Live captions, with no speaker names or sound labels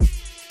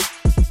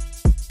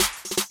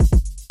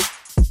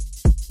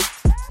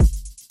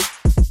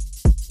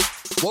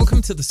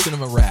Welcome to the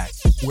Cinema Rag,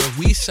 where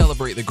we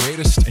celebrate the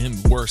greatest and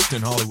worst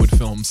in Hollywood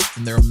films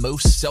and their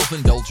most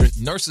self-indulgent,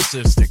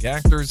 narcissistic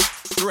actors,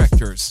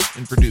 directors,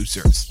 and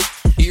producers.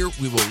 Here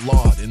we will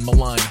laud and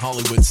malign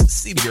Hollywood's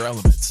seedier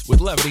elements with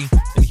levity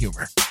and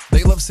humor.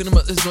 They love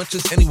cinema as much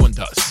as anyone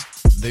does.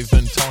 They've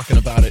been talking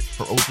about it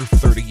for over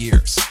 30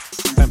 years.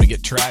 Time to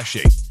get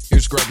trashy.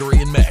 Here's Gregory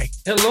and May.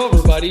 Hello,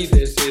 everybody.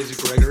 This is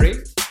Gregory.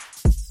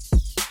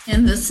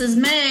 And this is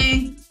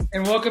May.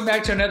 And welcome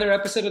back to another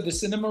episode of the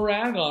Cinema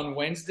Rag on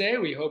Wednesday.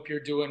 We hope you're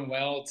doing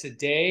well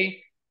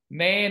today.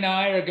 May and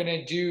I are going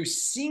to do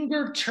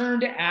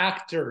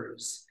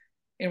singer-turned-actors.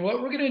 And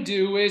what we're going to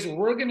do is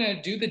we're going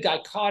to do the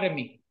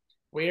dichotomy.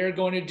 We're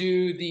going to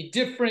do the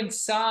different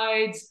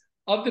sides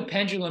of the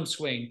pendulum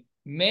swing.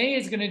 May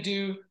is going to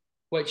do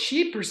what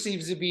she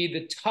perceives to be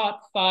the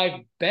top 5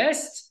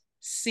 best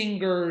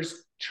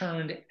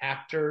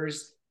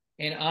singers-turned-actors.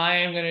 And I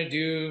am going to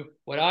do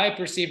what I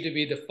perceive to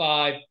be the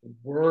 5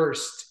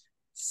 worst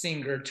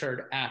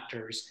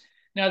singer-turned-actors.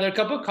 Now, there are a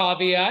couple of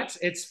caveats.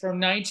 It's from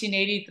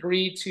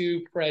 1983 to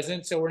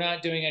present, so we're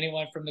not doing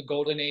anyone from the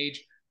golden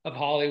age of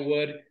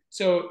Hollywood.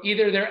 So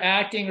either their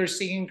acting or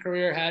singing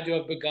career had to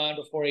have begun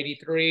before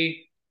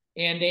 83,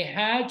 and they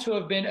had to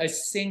have been a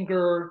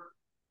singer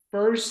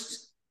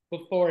first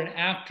before an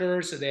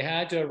actor, so they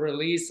had to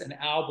release an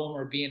album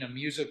or be in a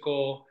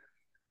musical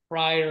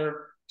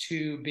prior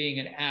to being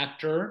an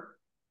actor.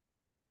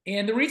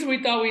 And the reason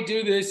we thought we'd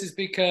do this is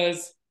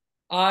because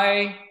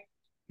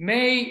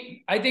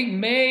May,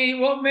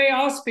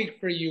 I'll speak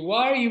for you.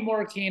 Why are you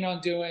more keen on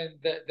doing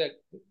the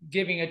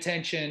giving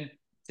attention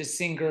to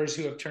singers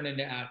who have turned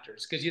into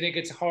actors? Because you think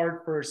it's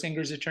hard for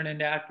singers to turn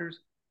into actors?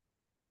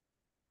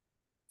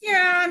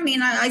 Yeah, I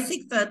mean, I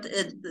think that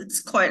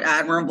it's quite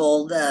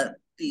admirable that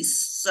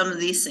some of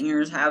these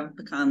singers have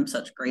become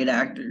such great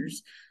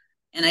actors.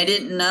 And I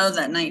didn't know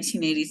that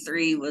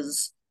 1983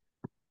 was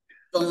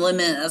the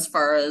limit as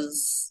far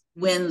as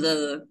when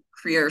the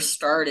career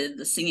started,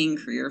 the singing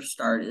career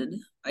started.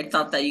 I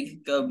thought that you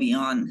could go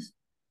beyond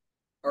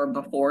or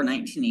before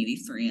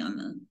 1983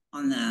 on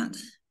that.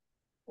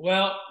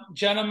 Well,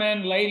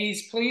 gentlemen,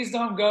 ladies, please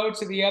don't go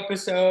to the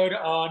episode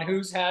on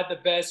who's had the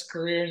best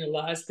career in the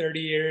last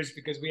 30 years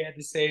because we had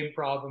the same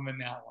problem in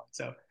that one.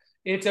 So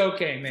it's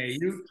okay, May.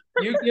 You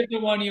give the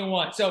one you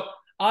want. So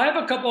I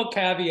have a couple of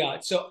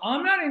caveats. So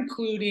I'm not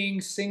including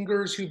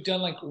singers who've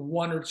done like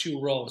 1 or 2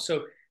 roles.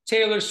 So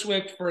Taylor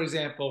Swift, for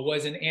example,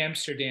 was in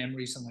Amsterdam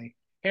recently.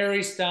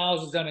 Harry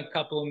Styles has done a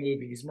couple of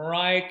movies.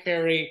 Mariah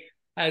Carey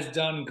has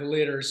done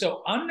Glitter.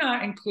 So I'm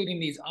not including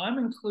these. I'm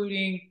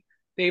including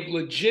they've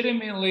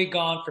legitimately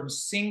gone from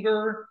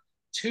singer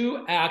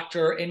to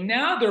actor, and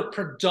now they're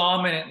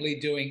predominantly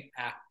doing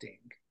acting.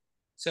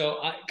 So,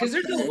 because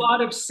there's a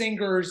lot of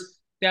singers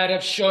that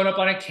have shown up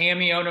on a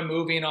cameo in a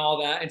movie and all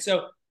that. And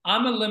so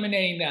I'm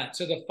eliminating that.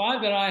 So the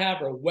 5 that I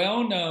have are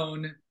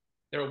well-known.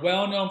 They're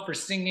well-known for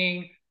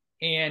singing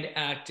and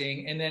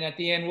acting. And then at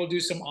the end, we'll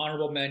do some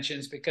honorable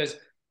mentions because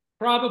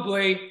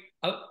probably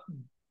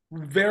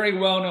very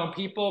well-known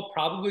people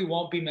probably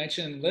won't be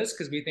mentioned in the list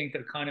because we think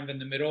they're kind of in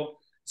the middle.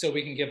 So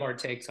we can give our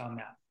takes on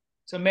that.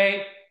 So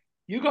May,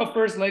 you go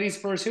first, ladies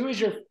first. Who is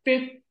your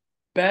 5th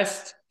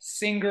best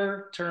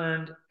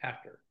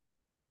singer-turned-actor?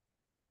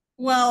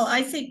 Well,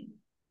 I think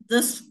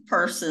this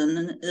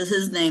person,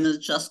 his name is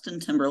Justin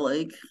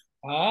Timberlake.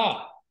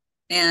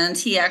 And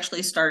he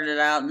actually started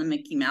out in the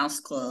Mickey Mouse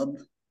Club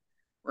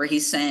where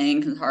he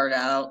sang his heart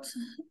out,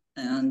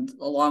 and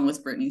along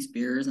with Britney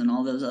Spears and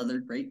all those other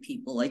great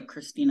people like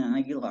Christina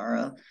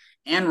Aguilera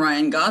and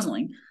Ryan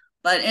Gosling.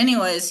 But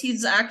anyways,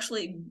 he's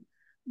actually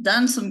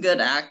done some good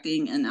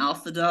acting in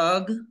Alpha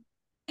Dog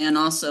and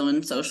also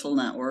in Social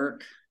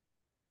Network.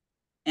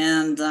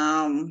 And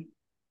I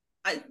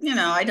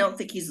don't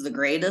think he's the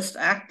greatest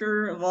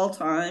actor of all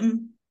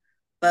time,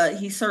 but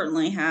he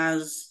certainly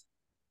has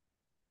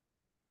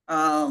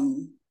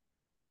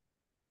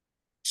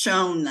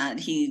shown that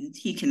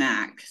he can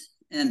act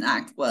and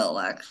act well,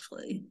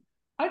 actually.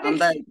 I think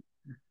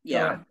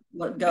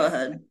go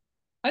ahead.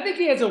 I think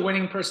he has a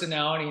winning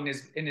personality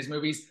in his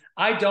movies.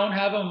 I don't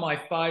have him my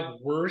 5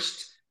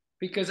 worst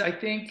because I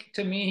think,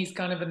 to me, he's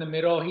kind of in the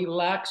middle. He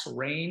lacks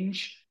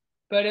range,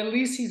 but at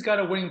least he's got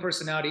a winning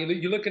personality.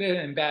 You look at it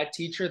in Bad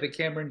Teacher, the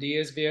Cameron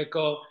Diaz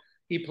vehicle.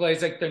 He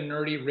plays like the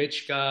nerdy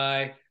rich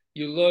guy.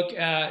 You look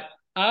at,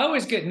 I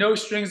always get No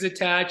Strings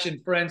Attached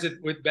and Friends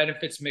with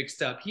Benefits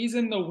mixed up. He's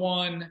in the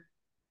one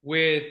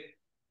with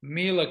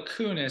Mila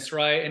Kunis,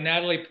 right? And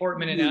Natalie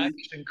Portman and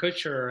Ashton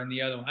Kutcher are in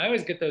the other one. I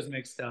always get those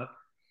mixed up.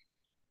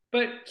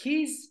 But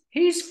he's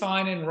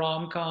fine in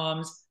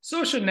rom-coms.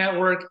 Social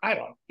Network,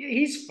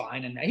 he's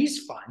fine in that.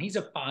 He's fine.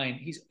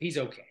 He's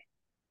okay.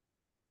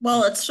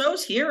 Well, it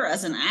shows here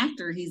as an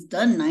actor, he's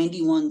done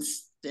 91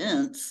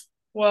 stints.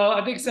 Well,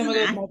 I think some of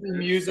those might be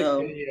music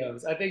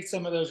videos. I think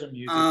some of those are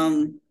music.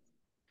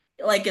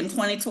 Like in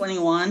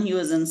 2021, he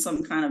was in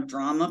some kind of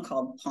drama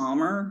called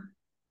Palmer.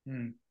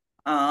 He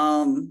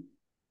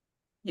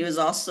was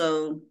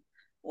also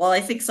Well,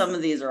 I think some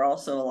of these are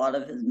also a lot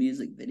of his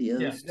music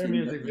videos. Yeah, they're too,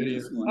 music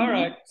videos. All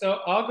right, so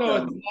I'll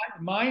go with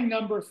my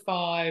number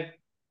 5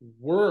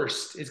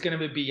 worst is going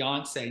to be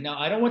Beyonce. Now,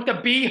 I don't want the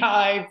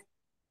Beehive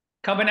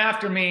coming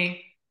after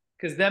me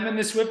because them and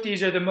the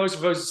Swifties are the most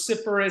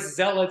vociferous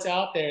zealots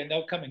out there, and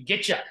they'll come and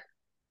get you.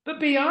 But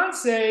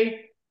Beyonce,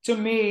 to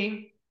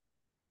me,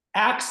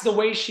 acts the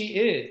way she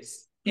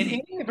is. In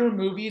any of her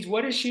movies,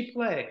 what does she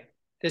play?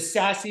 The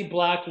sassy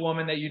black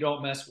woman that you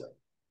don't mess with.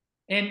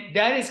 And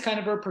that is kind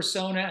of her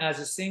persona as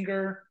a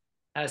singer,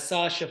 as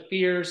Sasha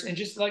Fierce, and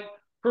just like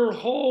her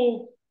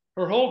whole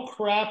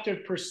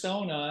crafted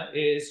persona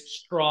is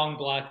strong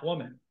black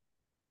woman.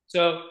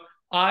 So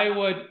I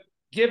would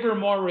give her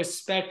more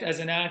respect as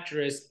an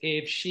actress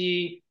if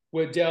she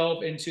would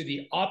delve into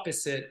the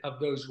opposite of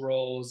those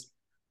roles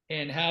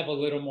and have a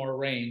little more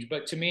range.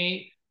 But to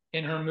me,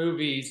 in her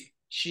movies,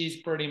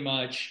 she's pretty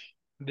much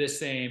the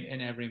same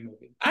in every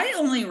movie. I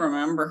only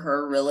remember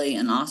her really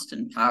in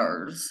Austin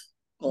Powers.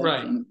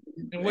 Right.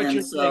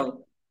 And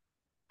so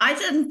I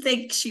didn't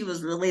think she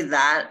was really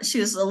that. She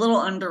was a little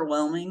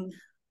underwhelming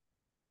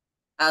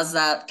as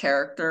that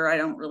character. I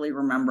don't really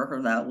remember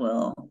her that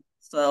well.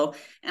 So,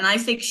 and I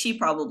think she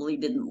probably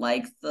didn't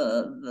like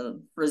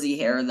the frizzy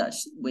hair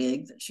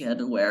wig that she had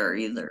to wear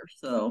either.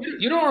 So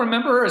you don't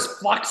remember her as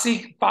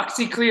Foxy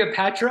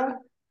Cleopatra?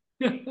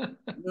 No,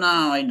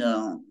 I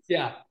don't.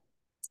 Yeah.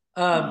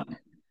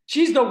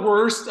 She's the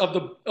worst of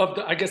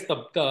the I guess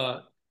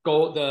the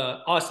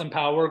Austin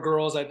Power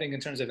girls, I think, in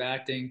terms of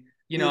acting.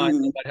 You know, I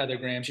know about Heather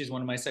Graham. She's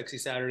one of my sexy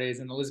Saturdays,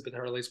 and Elizabeth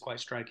Hurley's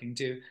quite striking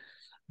too.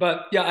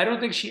 But yeah, I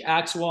don't think she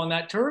acts well in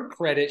that. To her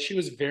credit, she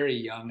was very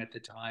young at the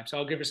time, so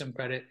I'll give her some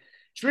credit.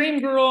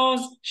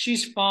 Dreamgirls,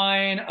 she's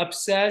fine.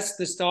 Obsessed,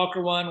 the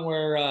stalker one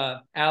where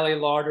Ali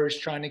Larter is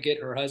trying to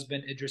get her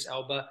husband Idris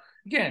Elba.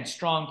 Again,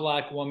 strong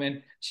black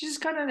woman. She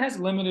just kind of has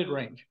limited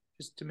range.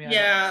 Just to me,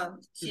 yeah,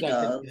 she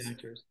does.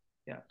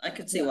 Yeah, I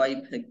could see why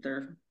you picked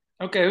her.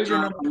 Okay, who's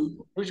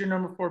your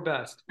number 4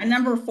 best? My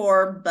number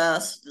 4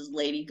 best is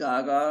Lady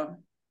Gaga.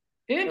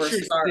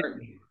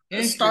 Interesting.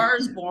 A Star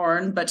is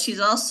Born, but she's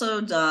also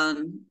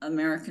done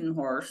American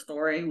Horror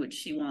Story, which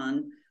she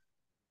won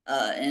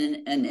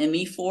an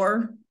Emmy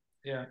for.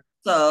 Yeah.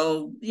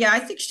 So yeah, I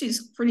think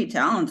she's pretty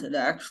talented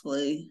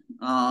actually.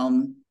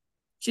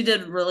 She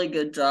did a really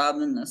good job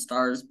in The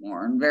Star is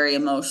Born. Very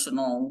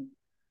emotional.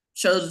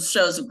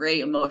 Shows a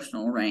great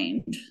emotional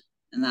range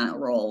in that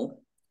role.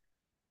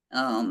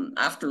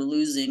 After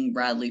losing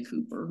Bradley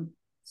Cooper,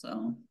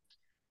 so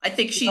I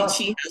think she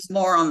has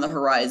more on the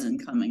horizon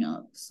coming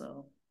up.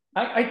 So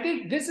I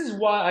think this is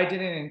why I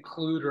didn't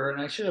include her, and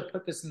I should have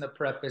put this in the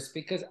preface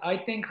because I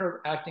think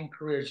her acting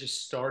career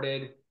just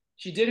started.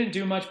 She didn't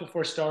do much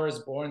before Star is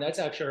Born. That's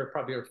actually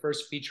probably her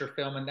first feature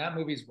film, and that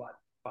movie's what,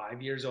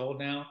 5 years old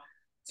now.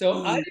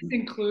 So I didn't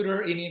include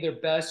her in either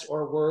best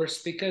or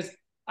worst because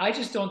I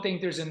just don't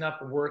think there's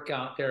enough work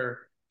out there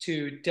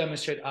to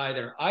demonstrate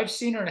either. I've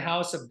seen her in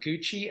House of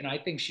Gucci, and I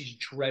think she's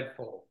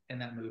dreadful in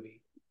that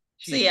movie.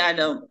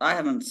 I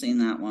haven't seen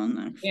that one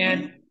actually.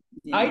 And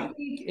yeah. I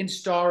think in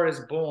Star is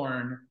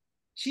Born,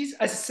 she's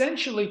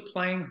essentially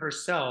playing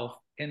herself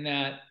in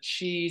that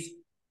she's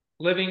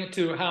living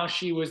to how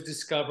she was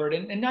discovered.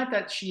 And not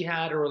that she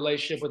had a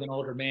relationship with an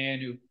older man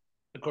who,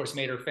 of course,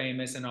 made her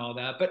famous and all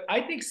that. But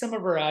I think some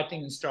of her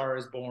acting in Star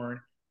is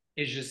Born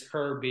is just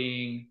her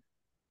being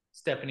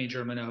Stephanie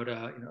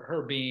Germanotta,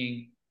 her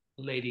being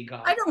Lady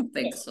Gaga. I don't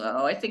think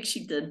so. I think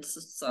she did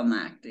some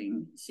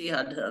acting. She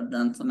had to have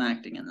done some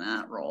acting in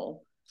that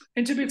role.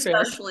 And to be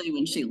especially fair,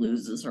 when she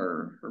loses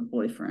her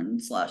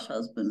boyfriend /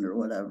 husband or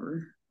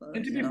whatever. But,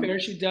 and to be fair,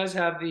 she does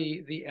have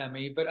the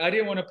Emmy, but I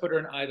didn't want to put her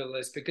in either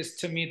list because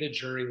to me the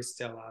jury is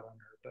still out on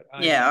her. But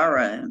all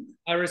right.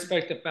 I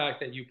respect the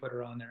fact that you put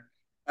her on there.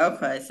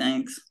 Okay,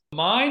 thanks.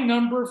 My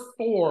number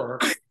 4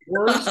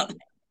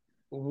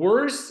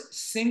 worst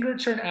singer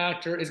turned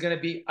actor is going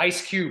to be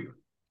Ice Cube.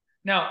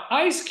 Now,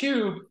 Ice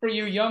Cube, for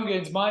you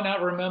youngins, might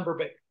not remember,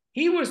 but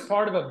he was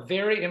part of a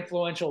very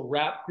influential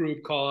rap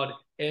group called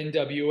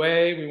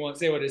NWA. We won't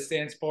say what it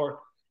stands for.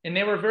 And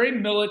they were very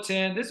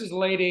militant. This was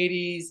late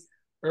 80s,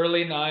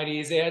 early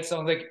 90s. They had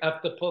songs like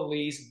F the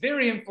Police,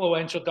 very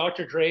influential.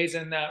 Dr. Dre's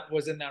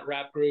was in that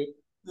rap group.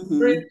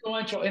 Very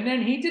influential. And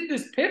then he did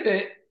this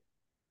pivot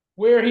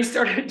where he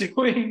started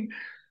doing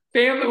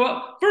family.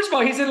 Well, first of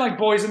all, he's in like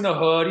Boys in the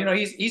Hood.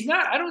 He's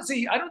not, I don't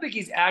think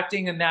he's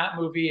acting in that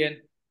movie. And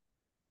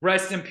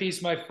rest in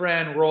peace, my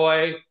friend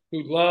Roy,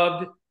 who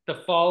loved the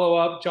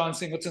follow-up, John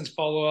Singleton's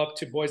follow-up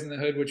to Boys in the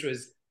Hood, which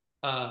was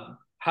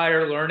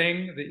Higher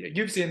Learning.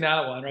 You've seen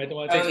that one, right? The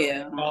one that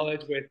takes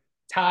college with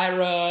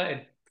Tyra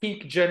and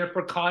peak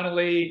Jennifer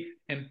Connelly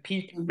and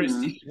peak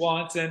Christy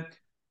Swanson.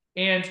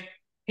 And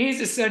he's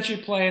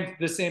essentially playing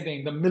the same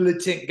thing, the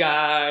militant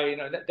guy.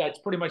 That's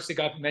pretty much the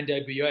guy from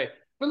NWA.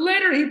 But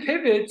later he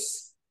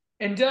pivots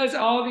and does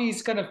all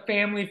these kind of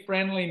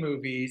family-friendly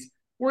movies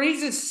where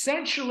he's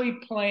essentially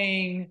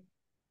playing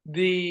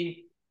the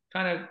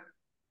kind of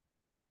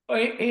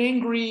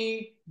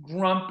angry,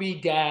 grumpy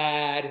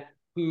dad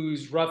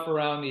who's rough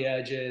around the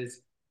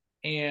edges.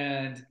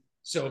 And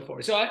so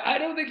forth. So I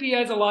don't think he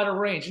has a lot of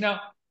range. Now,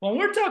 when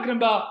we're talking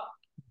about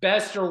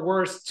best or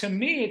worst, to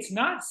me, it's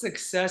not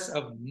success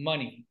of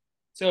money.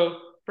 So,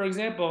 for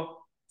example,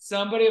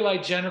 somebody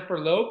like Jennifer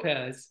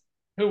Lopez,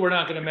 who we're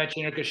not going to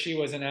mention her because she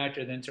was an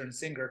actor, then turned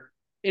singer,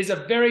 is a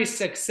very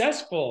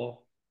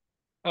successful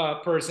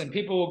person.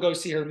 People will go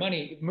see her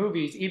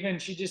movies. Even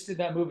she just did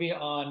that movie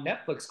on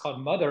Netflix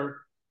called Mother,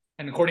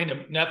 and according to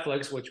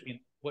Netflix, which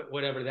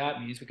whatever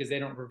that means, because they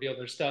don't reveal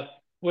their stuff,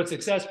 was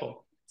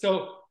successful.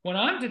 So when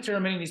I'm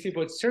determining these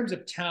people, it's in terms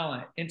of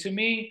talent. And to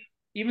me,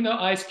 even though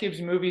Ice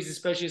Cube's movies,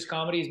 especially his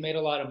comedy, he's made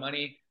a lot of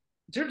money,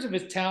 in terms of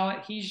his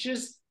talent, he's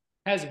just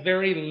has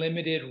very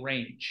limited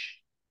range.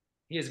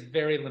 He has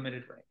very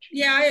limited range.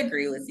 Yeah, I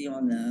agree with you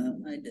on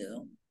that. I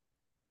do.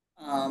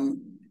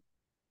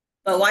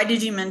 But why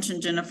did you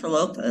mention Jennifer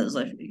Lopez?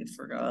 I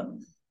forgot.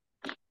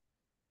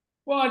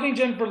 Well, I think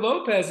Jennifer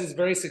Lopez is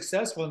very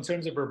successful in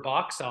terms of her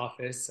box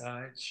office.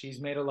 She's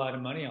made a lot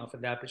of money off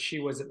of that, but she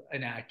was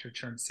an actor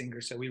turned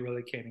singer, so we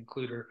really can't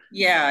include her.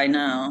 Yeah, I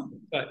know.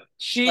 But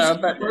she's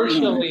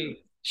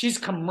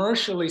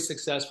commercially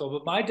successful.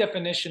 But my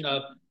definition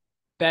of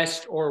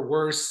best or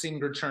worst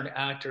singer turned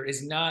actor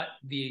is not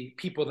the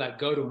people that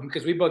go to him,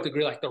 because we both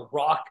agree like The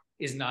Rock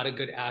is not a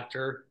good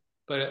actor,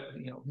 but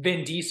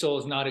Vin Diesel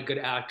is not a good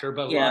actor,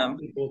 but a lot of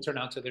people turn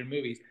out to their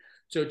movies.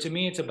 So to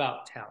me, it's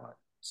about talent.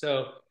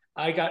 So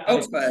I got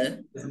Ice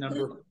Cube as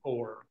number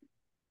 4.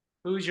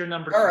 Who's your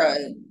number 3? All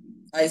right,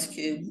 Ice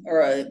Cube. All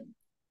right.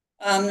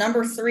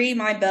 Number 3,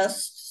 my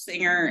best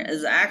singer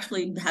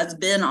has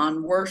been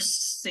on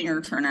worst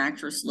singer turned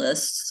actress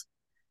lists,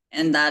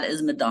 and that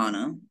is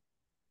Madonna.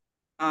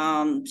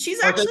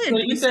 She's actually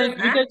you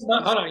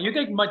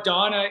think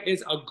Madonna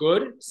is a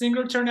good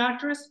singer turned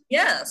actress?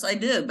 Yes, I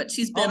do, but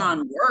she's been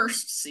on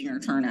worst singer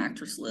turned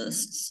actress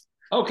lists.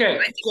 Okay,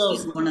 I think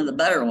she's one of the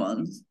better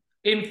ones.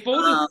 In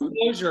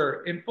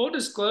full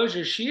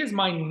disclosure, she is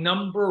my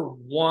number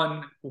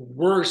 1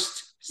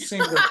 worst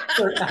singer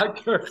turned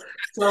actor.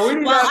 So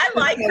I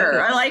like her.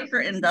 I like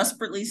her in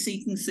Desperately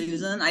Seeking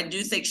Susan. I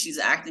do think she's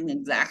acting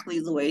exactly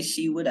the way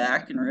she would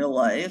act in real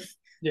life.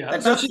 Yeah,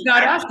 so she's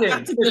not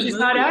acting. She's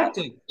not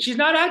acting. She's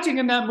not acting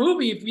in that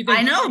movie. If you think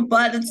I know,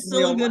 but it's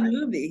still a good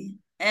movie.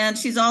 And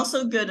she's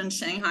also good in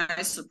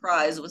Shanghai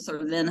Surprise with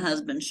her then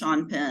husband,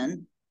 Sean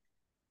Penn.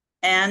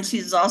 And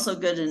she's also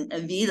good in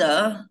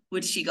Evita,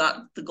 which she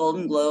got the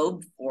Golden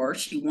Globe for.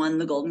 She won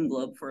the Golden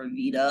Globe for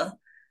Evita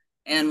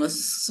and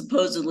was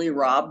supposedly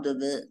robbed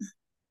of it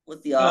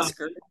with the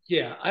Oscar.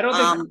 Yeah, I don't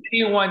think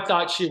anyone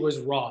thought she was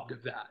robbed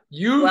of that.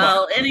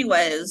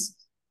 Anyways,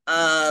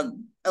 A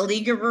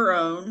League of Her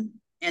Own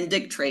and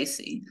Dick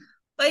Tracy.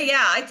 But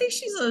yeah, I think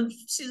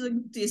she's a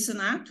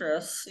decent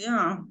actress.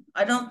 Yeah,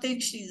 I don't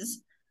think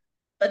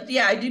but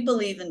yeah, I do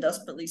believe in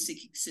Desperately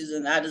Seeking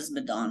Susan. That is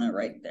Madonna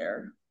right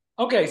there.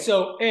 Okay,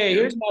 so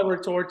here's my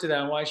retort to that,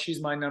 and why she's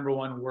my number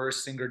 1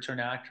 worst singer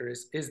turned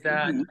actress is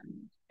that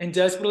in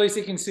Desperately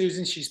Seeking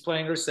Susan, she's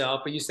playing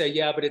herself, but you say,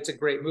 yeah, but it's a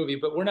great movie.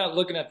 But we're not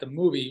looking at the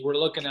movie, we're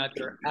looking at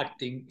their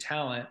acting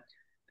talent.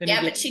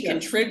 But she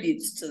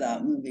contributes to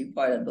that movie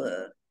quite a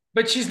bit.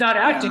 But she's not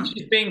acting,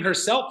 she's being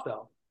herself,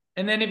 though.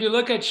 And then if you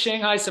look at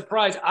Shanghai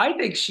Surprise, I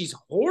think she's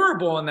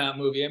horrible in that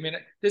movie. I mean,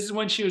 this is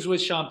when she was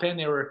with Sean Penn,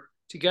 they were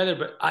together,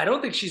 but I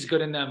don't think she's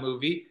good in that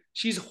movie.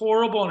 She's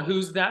horrible in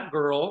Who's That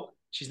Girl?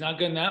 She's not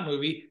good in that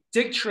movie.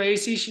 Dick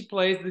Tracy, she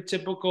plays the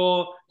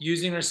typical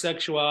using her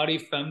sexuality,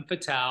 femme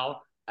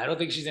fatale. I don't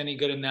think she's any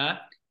good in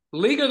that.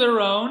 League of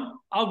Their Own,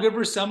 I'll give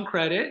her some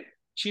credit.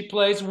 She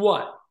plays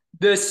what?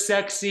 The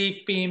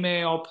sexy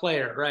female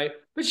player, right?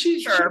 But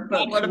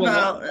but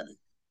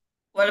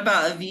what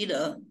about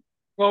Evita?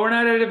 Well, we're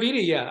not at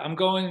Evita yet. I'm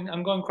going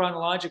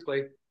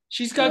chronologically.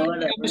 She's got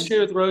chemistry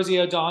with Rosie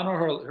O'Donnell,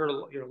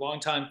 her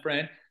longtime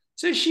friend.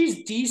 So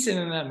she's decent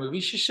in that movie.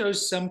 She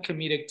shows some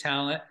comedic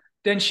talent.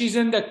 Then she's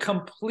in the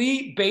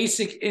complete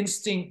Basic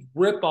Instinct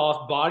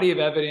ripoff Body of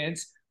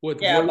Evidence with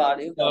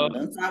Body of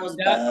Evidence. That was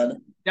bad.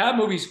 That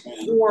movie's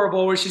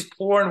horrible, where she's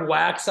pouring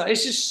wax on.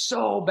 It's just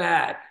so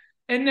bad.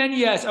 And then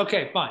yes,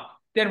 okay, fine.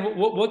 Then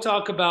we'll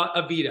talk about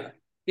Evita.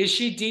 Is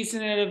she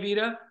decent at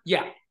Evita?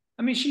 Yeah.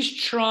 I mean, she's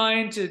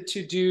trying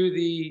to do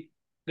the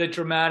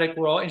dramatic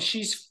role, and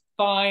she's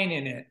fine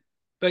in it.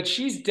 But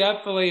she's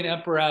definitely an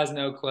Emperor Has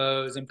No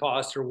Clothes,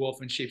 imposter,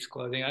 wolf in sheep's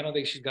clothing. I don't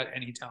think she's got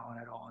any talent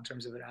at all in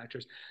terms of an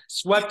actress.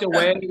 Swept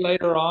Away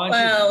later on.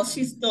 Well,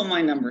 she's still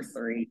my number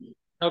 3.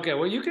 Okay,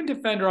 well, you can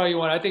defend her all you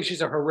want. I think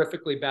she's a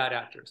horrifically bad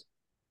actress.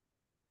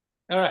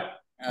 All right.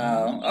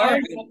 All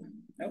right.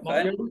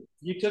 Okay.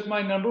 You took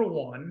my number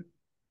 1.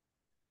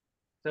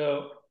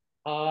 So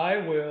I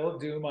will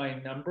do my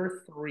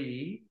number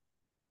 3.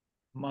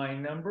 My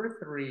number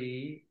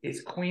 3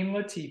 is Queen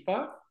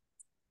Latifah.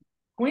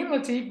 Queen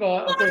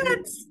Latifah. What?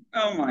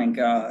 Oh my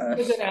God.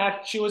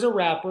 She was a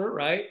rapper,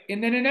 right?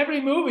 And then in every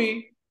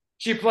movie,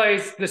 she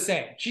plays the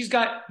same. She's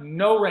got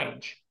no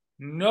range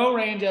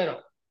at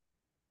all.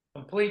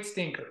 Complete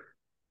stinker.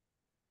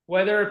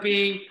 Whether it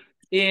be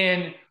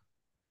in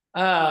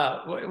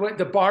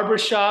the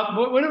barbershop,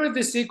 whatever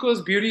the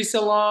sequels, Beauty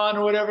Salon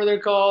or whatever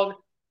they're called.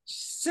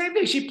 Same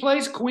thing. She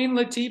plays Queen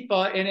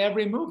Latifah in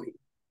every movie.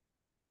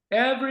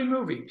 Every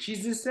movie.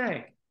 She's the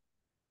same.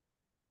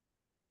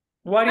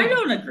 Why do you, I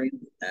don't agree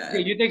with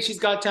that. You think she's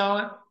got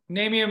talent?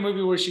 Name me a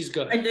movie where she's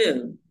good. I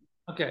do.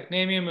 Okay,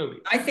 name me a movie.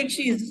 I think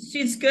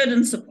she's good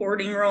in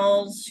supporting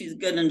roles. She's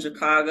good in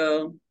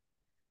Chicago,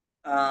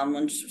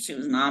 when she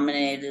was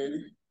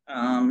nominated.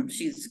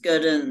 She's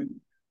good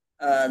in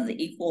The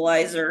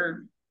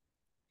Equalizer.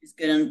 She's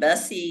good in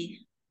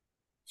Bessie.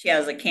 She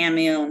has a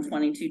cameo in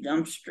 22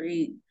 Jump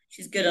Street.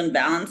 She's good in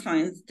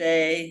Valentine's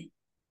Day.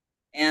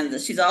 And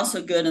she's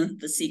also good in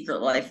The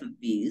Secret Life of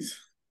Bees.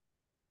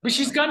 But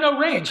she's got no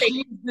range.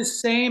 She's the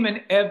same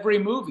in every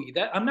movie.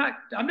 I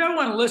don't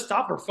want to list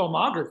off her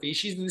filmography.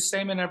 She's the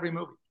same in every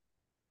movie.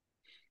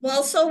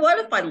 Well, so what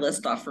if I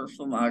list off her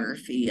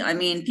filmography? I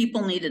mean,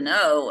 people need to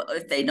know,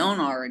 if they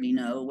don't already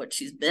know, what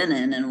she's been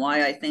in and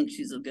why I think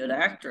she's a good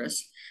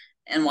actress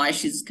and why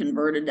she's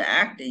converted to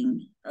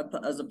acting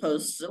as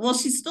opposed to, well,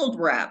 she still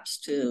raps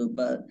too,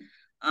 but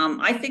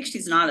I think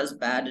she's not as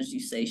bad as you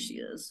say she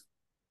is.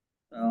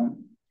 So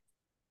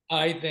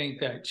I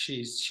think that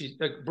she's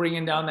like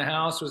Bringing Down the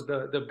House was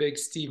the big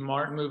Steve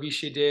Martin movie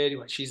she did.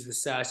 She's the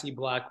sassy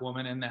Black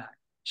woman in that.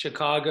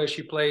 Chicago,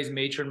 she plays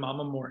Matron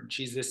Mama Morton.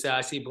 She's the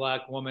sassy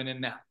Black woman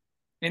in that.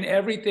 In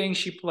everything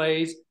she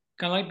plays,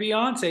 kind of like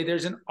Beyonce,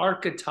 there's an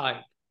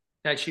archetype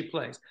that she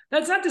plays.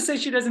 That's not to say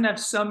she doesn't have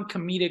some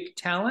comedic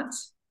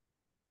talents,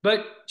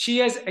 but she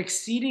has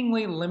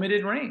exceedingly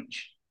limited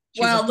range.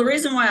 The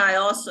reason why I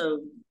also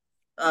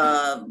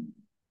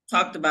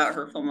talked about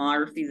her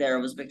filmography there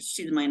was because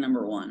she's my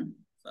number one.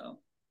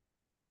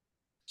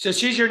 So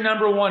she's your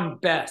number one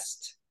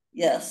best.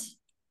 Yes.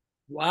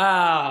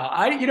 Wow.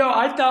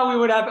 I thought we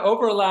would have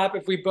overlap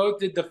if we both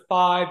did the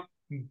 5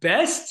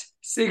 best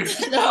singers.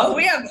 No,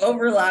 we have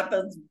overlap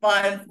as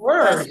 5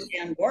 worst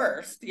and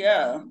worst.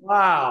 Yeah.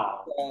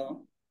 Wow.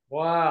 So.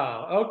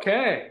 Wow.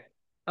 Okay.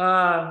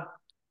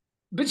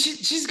 But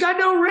she's got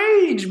no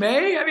range,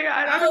 May. I mean,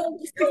 I don't.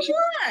 What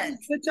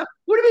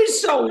do you mean?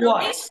 So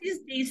what? She's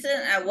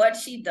decent at what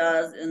she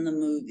does in the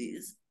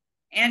movies,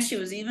 and she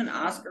was even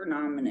Oscar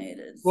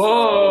nominated.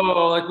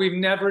 Whoa! Like we've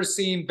never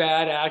seen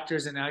bad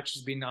actors and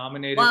actresses be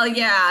nominated. Well,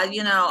 yeah,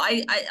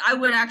 I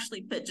would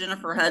actually put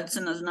Jennifer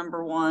Hudson as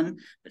number one,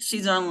 but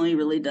she's only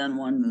really done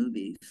one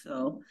movie,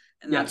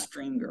 that's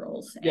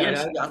Dreamgirls, and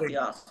she got the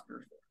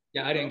Oscar.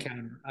 Yeah, I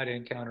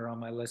didn't count her on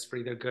my list for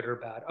either good or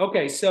bad.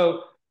 Okay,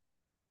 so.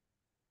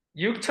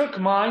 You took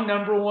my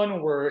number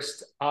one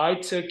worst. I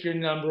took your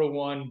number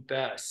one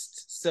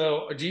best.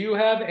 So do you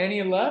have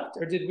any left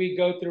or did we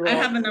go through? I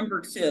have a number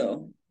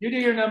 2. You do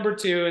your number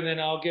 2 and then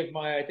I'll give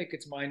I think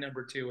it's my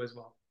number 2 as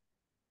well.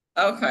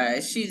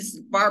 Okay. She's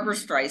Barbra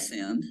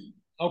Streisand.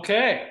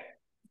 Okay.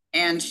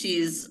 And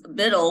she's a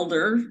bit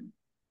older,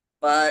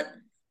 but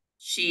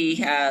she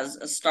has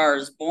A Star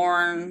is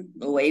Born,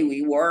 The Way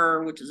We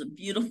Were, which is a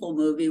beautiful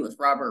movie with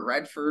Robert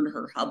Redford,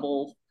 her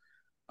Hubble.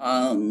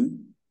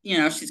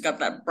 She's got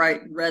that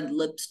bright red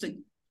lipstick,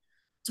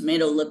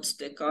 tomato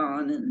lipstick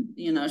on,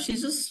 and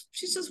she's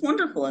just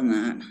wonderful in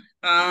that.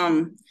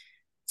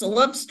 It's a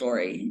love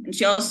story, and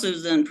she also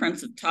is in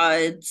Prince of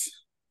Tides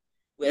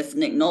with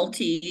Nick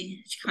Nolte.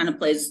 She kind of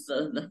plays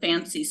the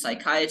fancy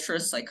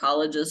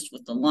psychologist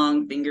with the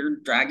long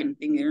dragon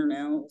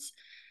fingernails.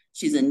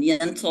 She's in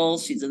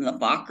Yentl. She's in The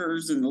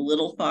Fockers and The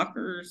Little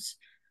Fockers,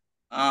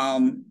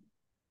 and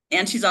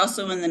she's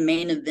also in The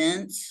Main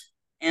Event.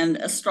 And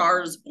A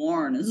Star is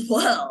Born as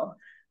well,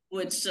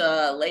 which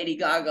Lady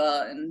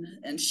Gaga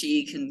and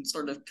she can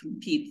sort of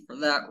compete for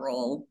that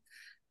role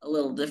a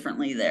little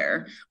differently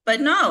there. But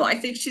no, I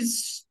think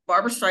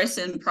Barbra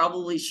Streisand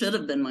probably should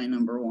have been my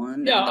number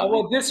one. Yeah,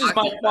 well, this is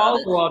my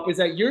follow-up, is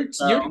that you're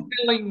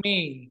telling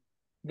me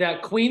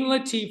that Queen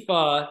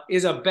Latifah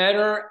is a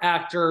better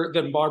actor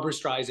than Barbra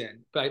Streisand.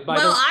 I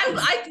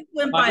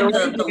went by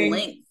the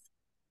length,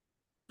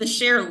 the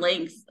sheer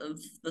length of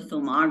the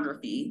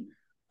filmography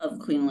of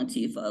Queen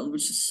Latifah,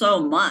 which is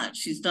so much.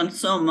 She's done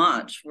so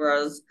much,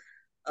 whereas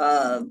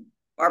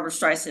Barbra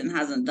Streisand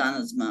hasn't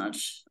done as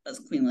much as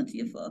Queen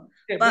Latifah.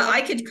 Yeah, but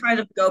I could kind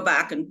of go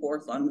back and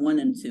forth on 1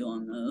 and 2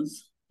 on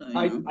those. So,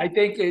 I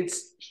think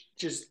it's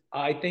just,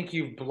 I think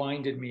you've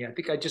blinded me. I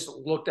think I just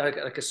looked at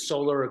it like a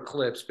solar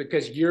eclipse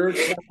because you're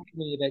telling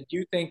me that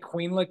you think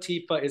Queen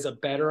Latifah is a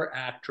better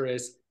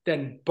actress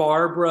than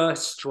Barbra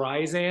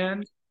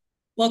Streisand.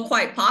 Well,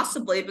 quite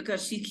possibly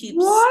because she keeps...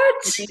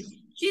 What?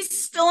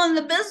 She's still in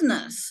the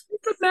business. It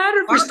doesn't matter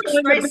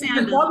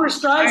if Barbra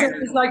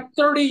Streisand is like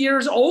 30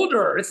 years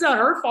older. It's not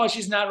her fault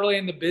she's not really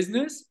in the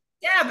business.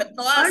 Yeah, but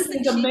the last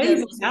thing she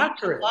did was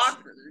actress.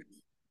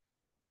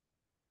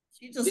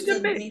 She's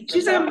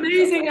an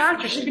amazing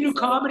actress. She can do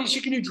comedy.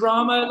 She can do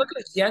drama. Look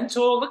at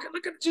Yentl. Look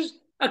at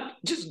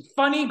just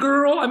funny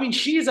girl. I mean,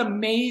 she is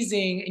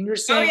amazing. And you're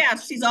saying, oh yeah,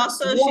 she's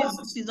also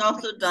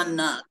done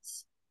Nuts.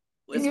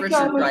 With Richard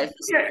Dreyfuss.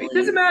 Yeah, it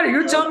doesn't matter.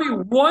 You're telling me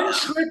One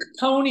Trick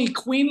Pony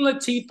Queen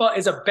Latifah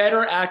is a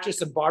better actress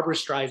than Barbra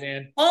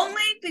Streisand?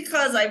 Only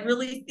because I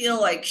really feel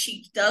like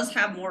she does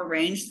have more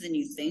range than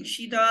you think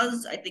she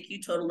does. I think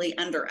you totally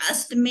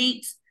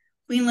underestimate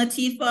Queen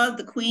Latifah,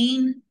 the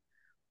Queen.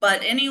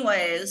 But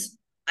anyways,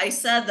 I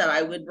said that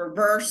I would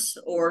reverse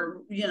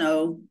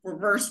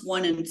reverse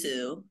 1 and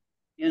 2,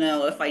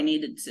 if I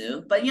needed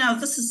to. But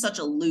this is such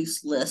a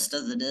loose list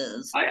as it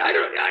is.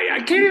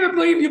 I can't even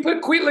believe you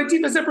put Queen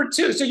Latifah as number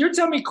 2. So you're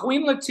telling me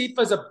Queen Latifah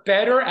is a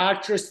better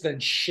actress than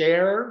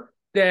Cher,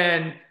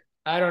 than,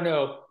 I don't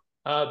know,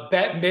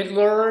 Bette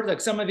Midler, like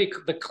some of the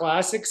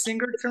classic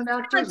singer turned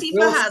actors?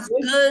 Latifah has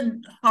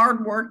good,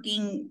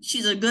 hardworking.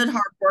 She's a good,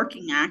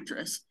 hardworking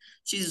actress.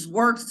 She's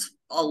worked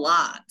a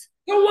lot.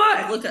 So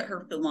what? Look at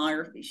her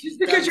filmography. Just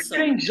because you're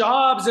getting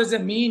jobs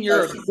doesn't mean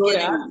you're a good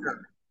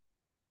actor.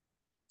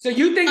 So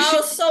you think?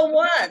 So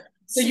what?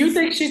 So you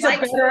think she's a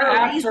better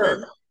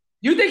actor?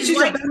 You think she's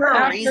a better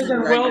actor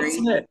than Will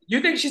Smith?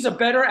 You think she's a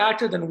better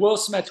actor than Will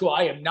Smith, who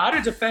I am not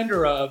a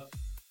defender of?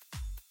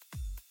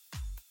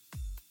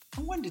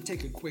 I wanted to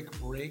take a quick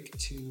break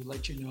to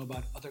let you know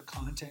about other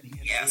content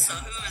here. Yeah, so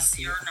who is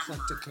your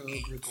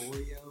Eclectico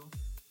Gregorio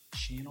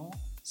channel.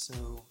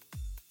 So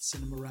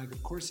Cinema Rag,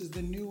 of course, is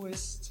the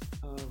newest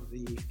of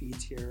the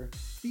feeds here.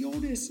 The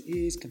oldest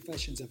is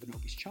Confessions of an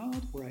Obese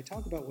Child, where I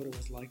talk about what it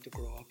was like to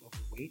grow up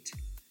overweight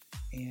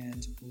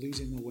and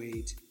losing the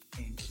weight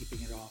and keeping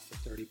it off for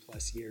 30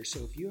 plus years. So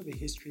if you have a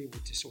history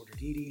with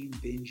disordered eating,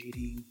 binge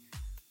eating,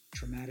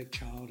 traumatic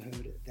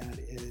childhood, that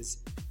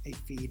is a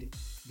feed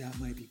that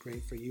might be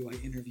great for you. I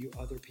interview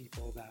other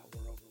people that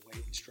were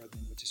overweight and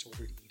struggling with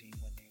disordered eating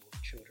when they were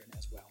children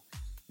as well.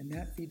 And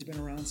that feed's been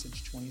around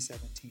since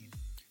 2017.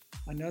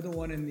 Another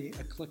one in the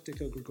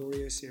Eclectico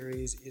Gregorio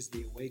series is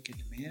The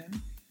Awakened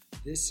Man.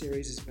 This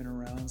series has been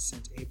around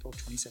since April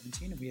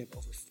 2017, and we have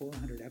over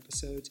 400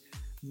 episodes.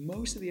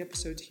 Most of the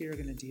episodes here are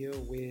going to deal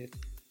with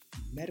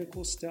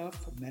medical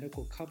stuff,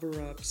 medical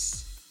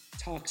cover-ups,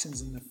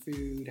 toxins in the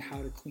food,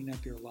 how to clean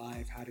up your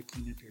life, how to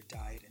clean up your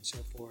diet, and so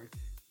forth,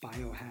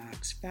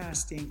 biohacks,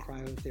 fasting,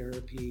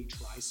 cryotherapy,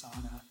 dry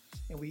sauna,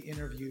 and we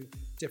interview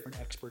different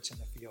experts in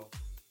the field.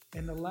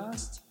 And the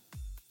last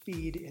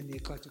feed in the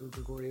Eclectico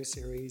Gregorio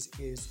series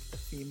is the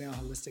Female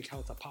Holistic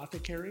Health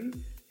Apothecary,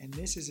 and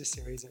this is a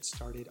series that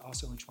started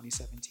also in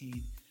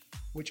 2017,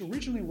 which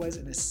originally was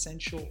an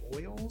essential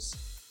oils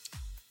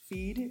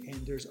feed,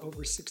 and there's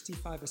over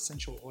 65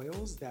 essential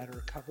oils that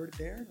are covered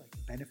there, like the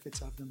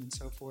benefits of them and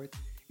so forth.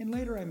 And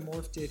later I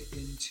morphed it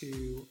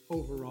into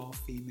overall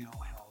female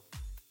health.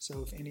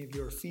 So if any of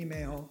you are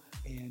female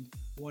and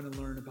want to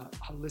learn about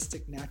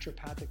holistic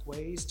naturopathic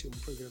ways to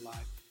improve your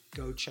life,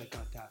 go check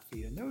out that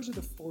feed. And those are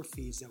the 4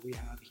 feeds that we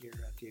have here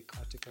at the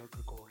Eclectico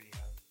Gregorio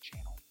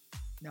channel.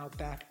 Now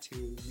back to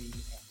me.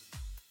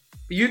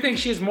 You think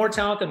she has more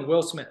talent than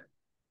Will Smith?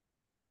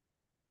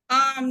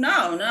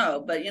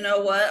 No. But you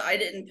know what? I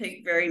didn't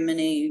pick very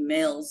many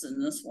males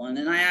in this one.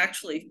 And I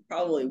actually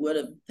probably would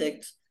have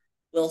picked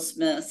Will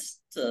Smith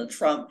to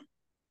trump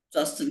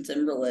Justin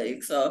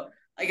Timberlake. So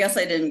I guess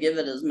I didn't give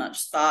it as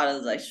much thought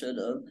as I should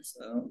have.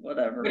 So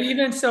whatever. But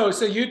even so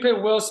you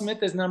put Will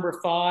Smith as number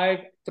 5,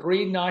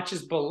 3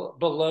 notches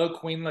below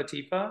Queen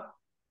Latifah?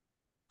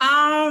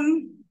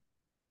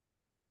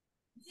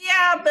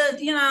 Yeah, but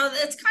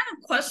it's kind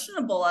of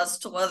questionable as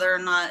to whether or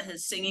not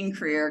his singing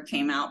career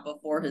came out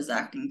before his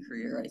acting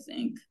career, I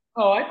think.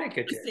 Oh, I think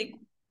it did.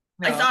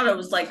 I thought it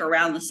was like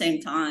around the same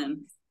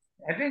time.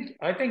 I think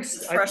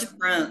Fresh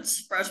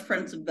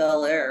Prince of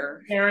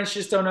Bel-Air. Parents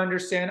just don't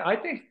understand. I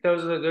think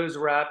those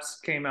raps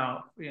came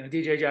out.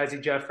 DJ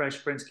Jazzy Jeff,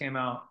 Fresh Prince came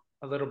out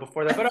a little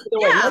before that.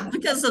 But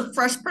because of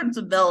Fresh Prince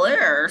of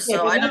Bel-Air.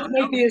 So I don't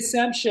make the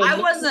assumption.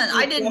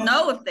 I didn't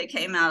know if they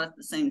came out at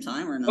the same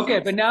time or not. Okay,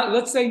 but now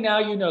let's say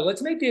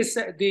let's make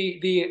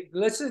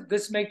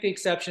let's make the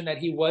exception that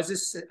he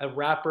was a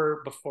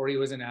rapper before he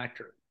was an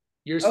actor.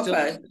 You're still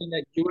saying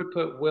that you would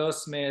put Will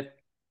Smith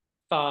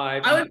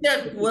 5. I would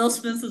get Will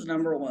Smith as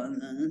number 1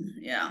 then.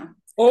 Yeah.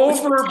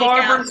 Over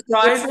Barbra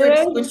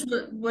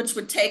Streisand, which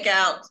would take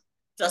out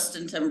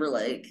Justin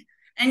Timberlake.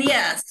 And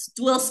yes,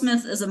 Will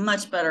Smith is a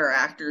much better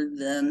actor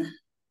than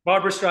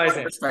Barbra Streisand.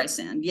 Barbra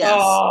Streisand, yes.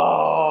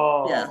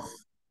 Oh. Yes.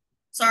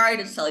 Sorry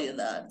to tell you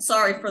that.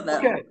 Sorry for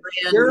that. Okay.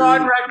 You're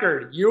on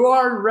record. You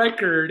are on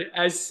record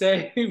as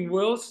saying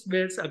Will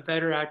Smith's a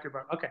better actor.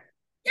 Okay.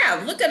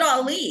 Yeah, look at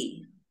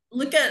Ali.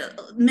 Look at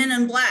Men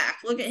in Black.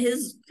 Look at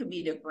his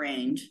comedic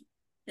range,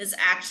 his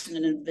action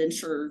and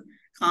adventure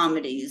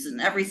comedies and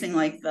everything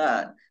like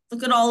that.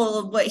 Look at all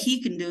of what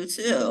he can do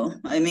too.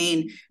 I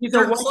mean, he's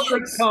a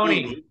one-trick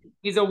pony.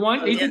 He's a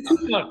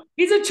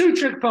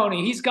two-trick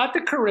pony. He's got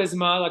the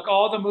charisma, like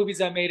all the movies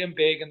that made him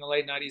big in the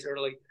late 90s,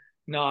 early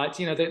noughts.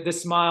 The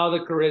smile, the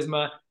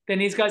charisma. Then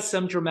he's got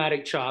some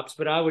dramatic chops,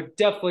 but I would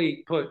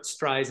definitely put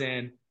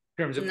Streisand in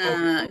terms of.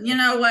 You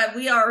know what?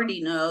 We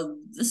already know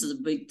this is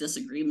a big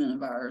disagreement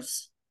of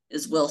ours.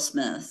 Is Will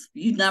Smith?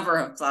 You'd never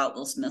have thought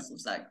Will Smith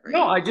was that great.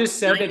 No, I just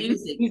said that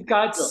he's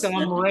got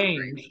some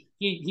range.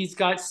 He's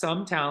got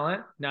some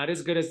talent, not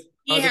as good as.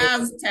 He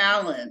has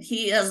talent.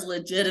 He has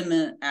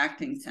legitimate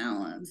acting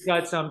talent. He's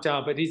got some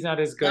talent, but he's not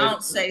as good.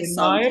 Don't say in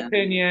my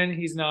opinion,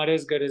 he's not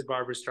as good as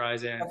Barbra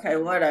Streisand. Okay,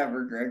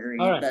 whatever, Gregory.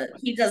 Right. But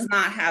he does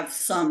not have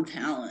some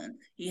talent.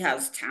 He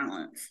has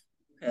talent.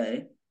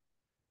 Okay.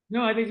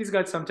 No, I think he's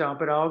got some talent,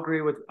 but I'll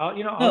agree with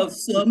I'll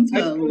some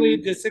respectfully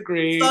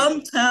disagree.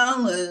 Some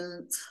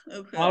talent.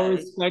 Okay. I'll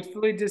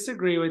respectfully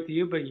disagree with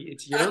you, but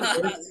it's your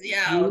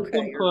yeah. You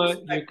can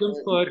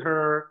put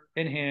her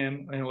and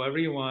him and whoever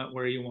you want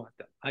where you want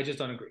them. I just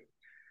don't agree.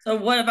 So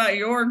what about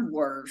your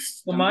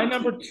worst? Well, my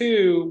number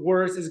two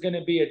worst is going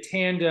to be a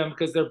tandem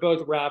because they're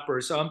both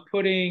rappers. So I'm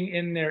putting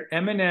in there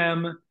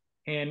Eminem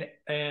and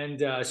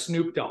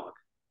Snoop Dogg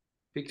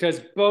because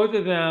both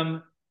of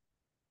them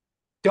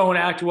don't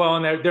act well,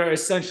 and they're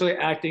essentially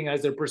acting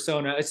as their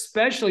persona,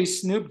 especially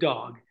Snoop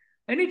Dogg.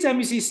 Anytime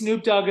you see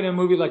Snoop Dogg in a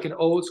movie like an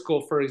Old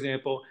School, for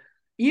example,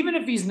 even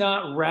if he's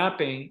not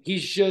rapping,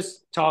 he's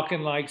just talking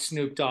like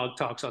Snoop Dogg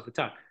talks all the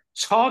time.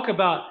 Talk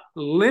about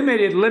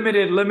limited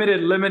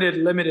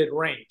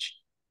range.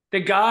 The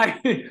guy,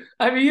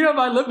 I mean,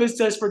 my litmus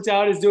test for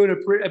talent is doing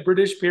a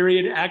British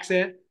period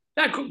accent.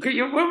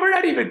 We're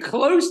not even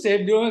close to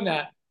him doing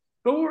that.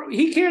 But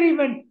he can't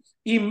even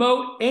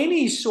emote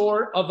any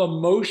sort of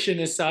emotion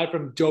aside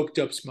from doped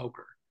up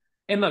smoker.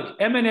 And look,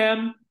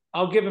 Eminem,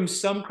 I'll give him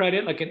some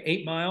credit, like an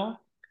 8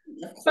 Mile.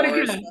 But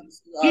again,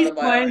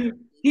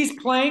 he's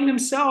playing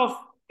himself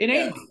in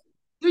 8 Mile.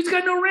 He's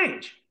got no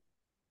range.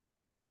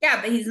 Yeah,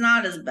 but he's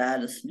not as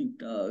bad as Snoop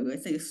Dogg. I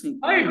think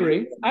Snoop Dogg. I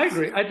agree. I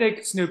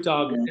think Snoop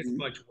Dogg is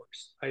much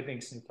worse. I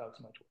think Snoop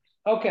Dogg's much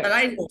worse.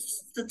 Okay.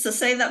 But to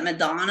say that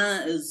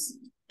Madonna is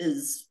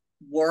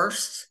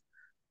worst,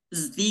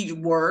 is the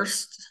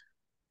worst,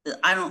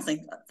 I don't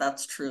think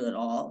that's true at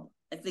all.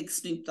 I think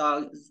Snoop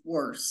Dogg is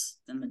worse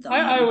than Madonna.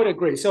 I would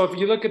agree. So if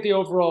you look at the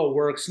overall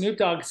work, Snoop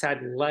Dogg's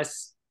had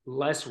less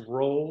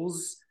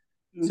roles.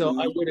 Mm-hmm.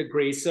 So I would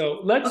agree.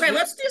 So let's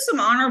do some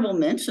honorable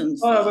mentions.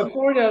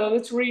 Before that,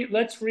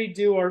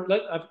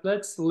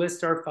 let's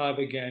list our 5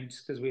 again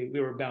because we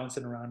were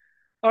bouncing around.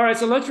 All right,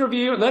 so let's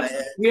review.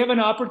 We have an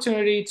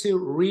opportunity to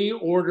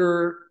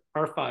reorder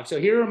our 5. So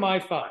here are my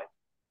 5.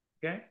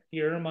 Okay,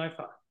 here are my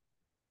 5.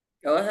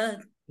 Go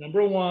ahead.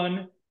 Number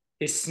 1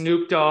 is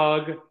Snoop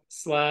Dogg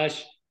 /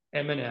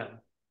 Eminem.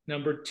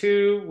 Number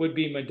 2 would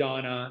be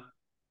Madonna.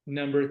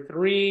 Number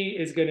 3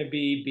 is going to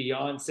be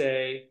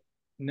Beyonce.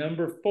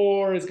 Number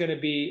 4 is going to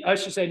be,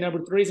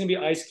 number 3 is going to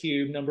be Ice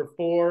Cube. Number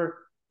 4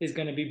 is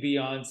going to be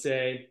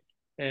Beyonce.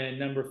 And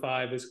number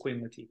 5 is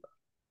Queen Latifah.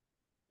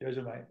 That's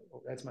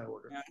my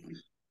order. Yeah.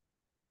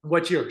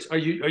 What's yours? Are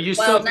you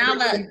well, now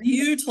that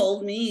you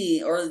told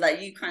me, or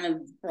that you kind of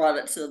brought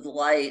it to the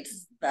light,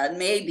 that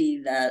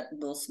maybe that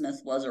Will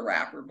Smith was a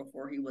rapper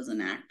before he was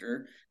an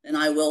actor, then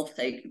I will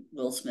take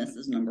Will Smith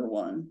as number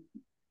 1.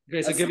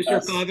 Okay, so give us your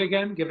 5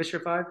 again. Give us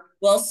your 5.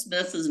 Will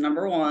Smith is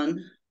number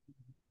 1.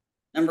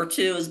 Number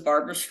 2 is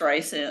Barbra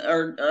Streisand,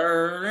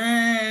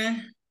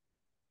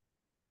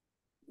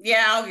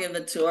 yeah, I'll give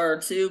it to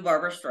her. 2,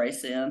 Barbra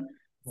Streisand.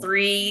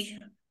 3,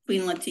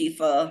 Queen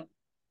Latifah.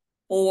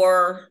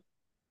 4,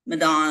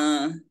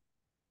 Madonna.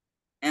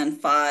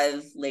 And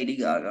 5, Lady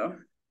Gaga.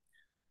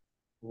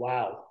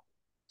 Wow.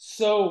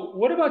 So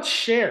what about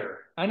Cher?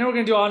 I know we're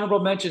going to do honorable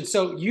mentions.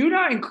 So you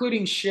not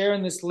including Cher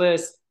in this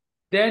list,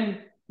 then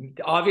the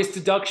obvious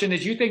deduction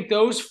is you think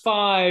those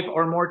 5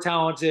 are more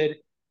talented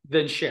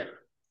than Cher.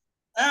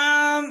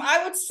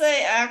 I would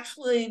say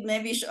actually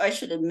maybe I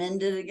should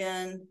amend it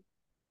again.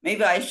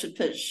 Maybe I should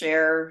put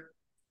Cher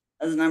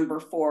as number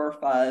 4 or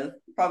 5,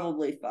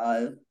 probably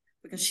 5,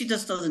 because she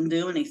just doesn't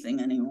do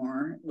anything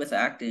anymore with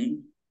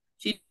acting.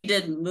 She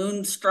did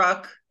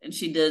Moonstruck and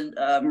she did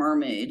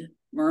Mermaids.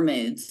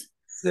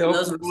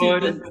 Those are 2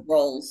 good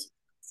roles.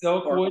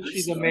 Silkwood,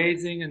 she's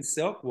amazing in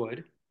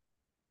Silkwood.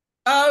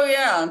 Oh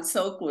yeah, and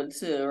Silkwood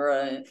too,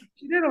 right?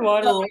 She did a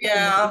lot of roles.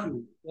 Yeah.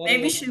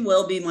 Maybe she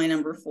will be my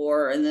number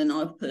 4, and then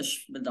I'll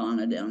push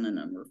Madonna down to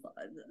number 5.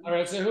 Then. All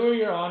right, so who are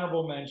your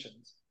honorable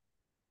mentions?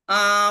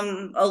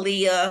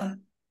 Aaliyah.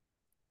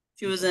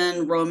 She was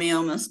in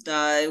Romeo Must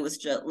Die with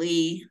Jet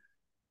Li.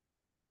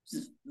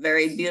 She's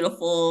very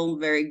beautiful,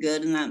 very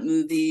good in that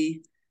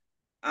movie.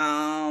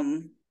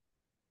 Harry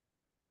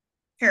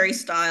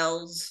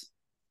Styles.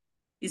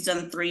 He's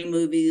done 3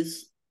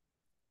 movies.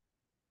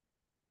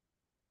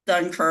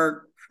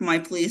 Dunkirk, My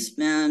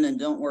Policeman, and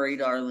Don't Worry,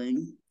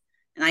 Darling.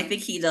 And I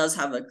think he does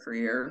have a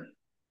career.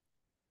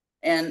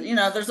 And,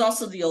 there's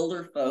also the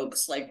older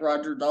folks like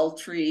Roger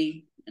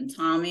Daltrey and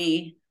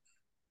Tommy,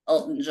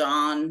 Elton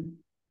John,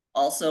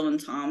 also in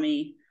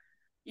Tommy.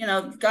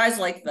 Guys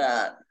like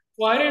that.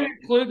 Well, I didn't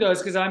include those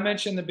because I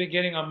mentioned in the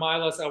beginning on my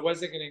list I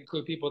wasn't going to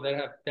include people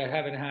that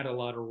haven't had a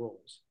lot of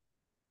roles.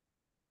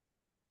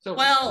 So,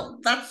 well,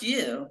 that's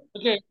you.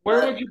 Okay,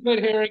 where would you put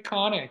Harry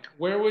Connick?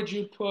 Where would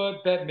you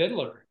put Bette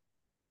Midler?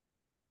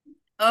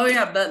 Oh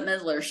yeah, Bette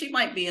Midler. She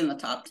might be in the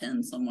top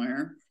 10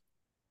 somewhere.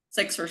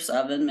 6 or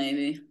 7,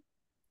 maybe.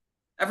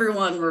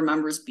 Everyone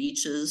remembers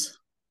Beaches.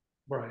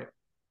 Right.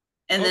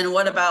 And then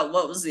what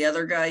was the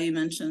other guy you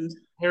mentioned?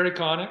 Harry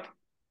Connick.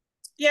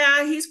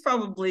 Yeah, he's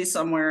probably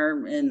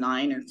somewhere in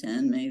 9 or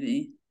 10,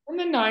 maybe. In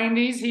the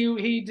 90s,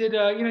 he did,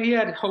 he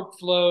had Hope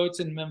Floats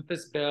and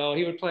Memphis Belle.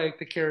 He would play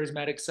the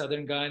charismatic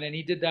Southern guy, and then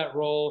he did that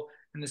role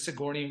in the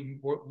Sigourney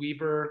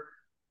Weaver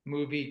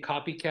movie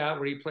Copycat,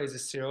 where he plays a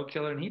serial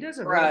killer, and he does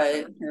a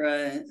right.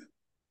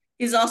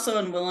 He's also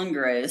in Will and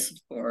Grace, of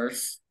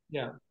course.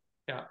 Yeah.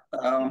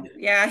 So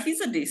yeah,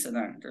 he's a decent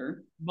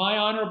actor. My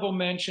honorable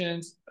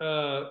mentions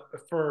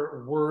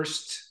for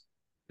worst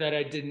that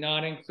I did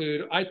not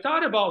include. I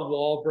thought about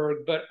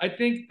Wahlberg, but I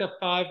think the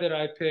 5 that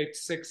I picked,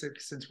 six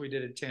since we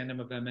did a tandem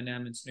of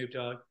Eminem and Snoop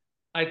Dogg,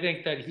 I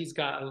think that he's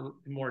got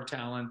more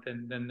talent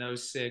than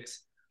those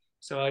 6.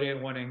 So I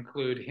didn't want to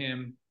include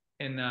him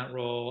in that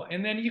role.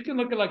 And then you can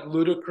look at like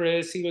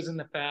Ludacris. He was in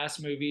the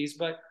Fast movies,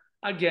 but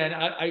again,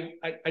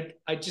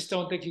 I just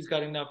don't think he's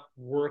got enough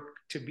work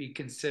to be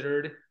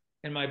considered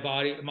in my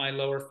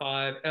lower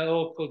 5.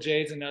 LL Cool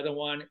J is another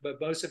one,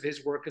 but most of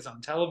his work is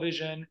on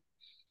television.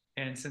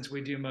 And since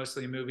we do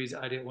mostly movies,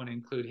 I didn't want to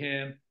include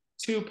him.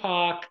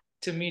 Tupac,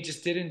 to me,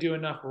 just didn't do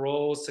enough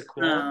roles to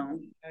qualify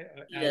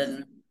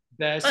as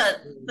best.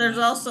 But there's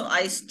also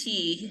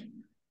Ice-T,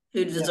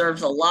 who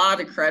deserves a lot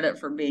of credit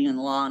for being in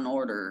Law and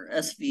Order,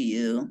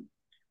 SVU.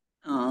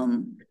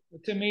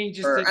 To me,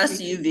 just or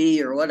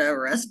SUV or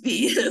whatever,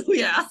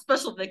 SVU,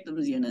 Special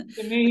Victims Unit.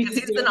 To me, because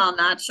he's been on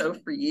that show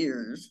for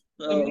years.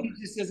 So. To me,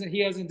 he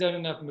hasn't done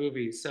enough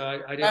movies, so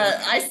I didn't.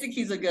 I think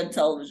he's a good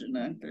television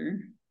actor.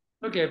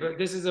 Okay, but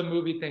this is a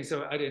movie thing,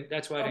 so I didn't.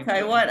 That's why I didn't.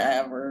 Okay,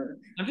 whatever.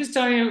 I'm just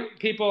telling you,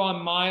 people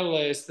on my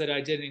list that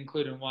I didn't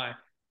include and why.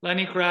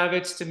 Lenny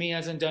Kravitz, to me,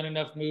 hasn't done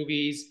enough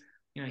movies.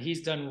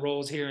 He's done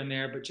roles here and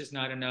there, but just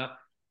not enough.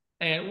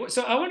 And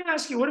so I want to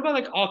ask you, what about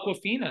like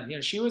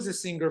Awkwafina? She was a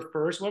singer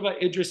first. What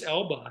about Idris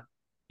Elba?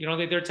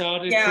 They're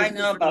talented. Yeah, I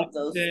know about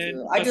those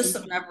two. I just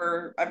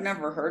I've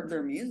never heard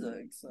their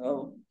music.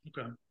 So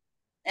okay.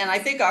 And I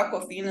think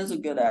Awkwafina is a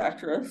good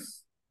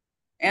actress.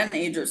 And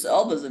Idris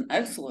Elba is an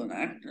excellent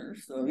actor.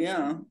 So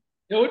yeah.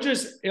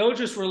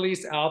 Idris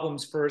released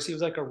albums first. He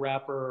was like a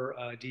rapper,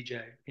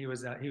 DJ. He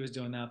was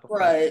doing that before.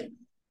 Right.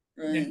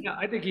 Yeah,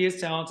 I think he is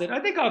talented. I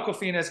think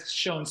Awkwafina has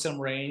shown some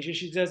range.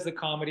 She does the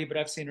comedy, but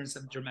I've seen her in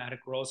some dramatic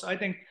roles. So I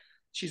think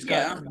she's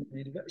got.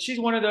 She's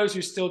one of those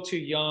who's still too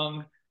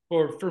young.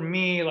 Or for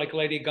me, like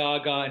Lady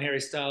Gaga and Harry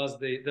Styles,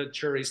 the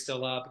jury's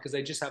still out because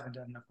they just haven't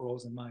done enough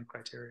roles in my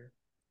criteria.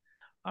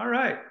 All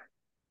right,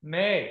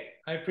 May,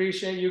 I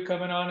appreciate you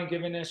coming on and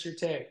giving us your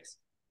takes.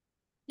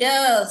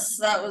 Yes,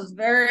 that was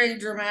very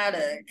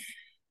dramatic.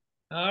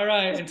 All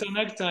right, until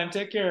next time,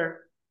 take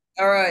care.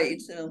 All right, you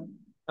too.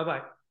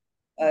 Bye-bye.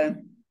 Bye.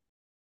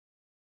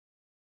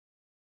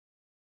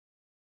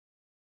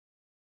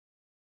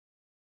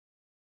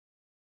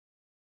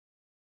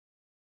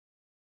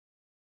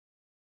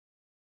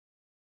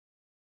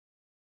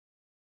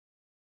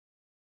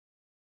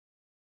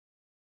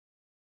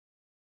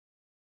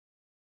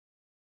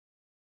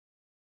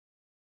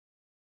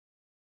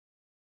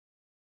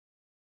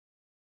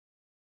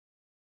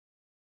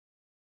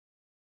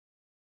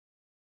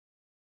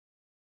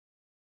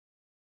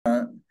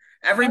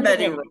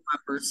 Everybody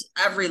remembers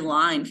every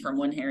line from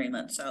When Harry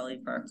Met Sally,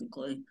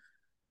 practically,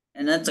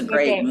 and that's a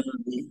great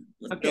movie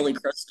with Billy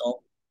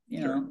Crystal.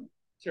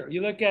 Sure.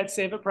 You look at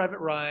Save It Private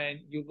Ryan.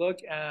 You look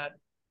at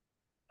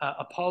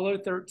Apollo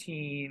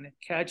 13,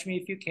 Catch Me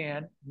If You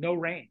Can. No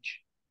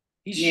range.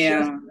 He's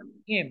him.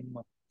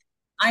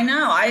 I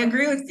know. I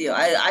agree with you.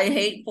 I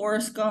hate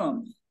Forrest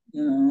Gump.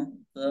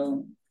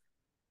 So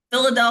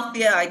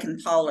Philadelphia I can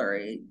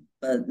tolerate,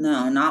 but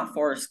no, not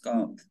Forrest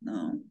Gump.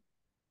 No.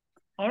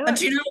 Right.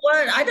 But you know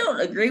what? I don't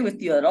agree with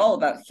you at all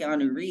about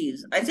Keanu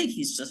Reeves. I think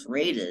he's just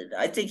rated.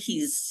 I think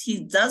he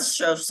does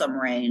show some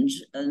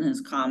range in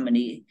his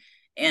comedy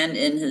and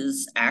in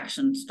his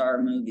action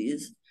star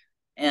movies,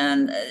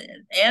 and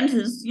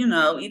his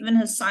even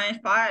his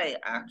sci-fi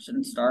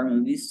action star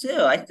movies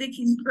too. I think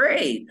he's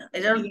great.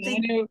 I don't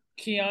think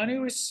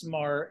Keanu is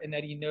smart in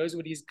that he knows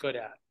what he's good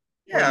at.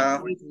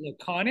 Yeah, he's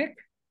laconic.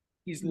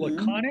 He's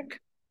laconic,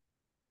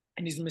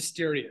 and he's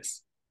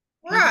mysterious.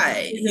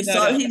 Right.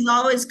 He's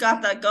always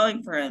got that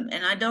going for him.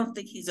 And I don't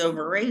think he's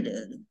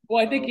overrated.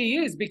 Well, I think he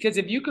is, because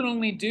if you can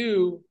only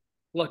do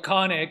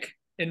laconic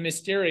and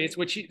mysterious,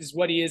 which is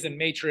what he is in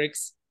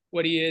Matrix,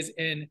 what he is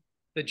in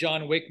the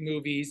John Wick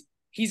movies,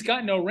 he's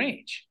got no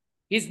range.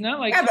 He's not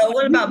like... Yeah, but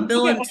what about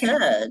Bill and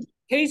Ted?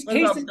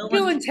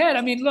 Bill and Ted.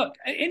 I mean, look,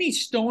 any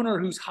stoner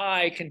who's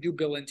high can do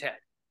Bill and Ted.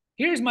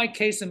 Here's my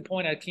case in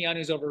point at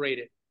Keanu's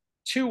overrated.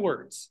 2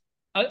 words.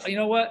 You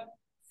know what?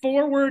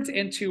 4 words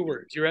and 2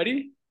 words. You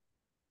ready?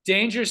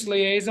 Dangerous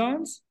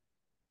Liaisons,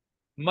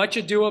 Much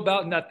Ado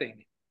About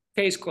Nothing.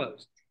 Case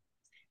closed.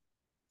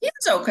 He's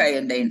okay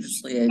in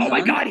Dangerous Liaisons. Oh my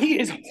God, he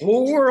is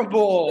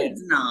horrible.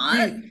 He's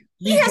not.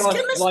 He has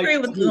chemistry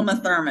with Uma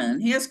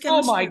Thurman. He has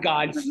chemistry. Oh my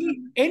God.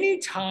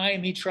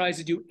 Anytime he tries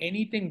to do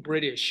anything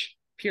British,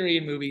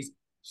 period movies,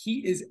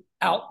 he is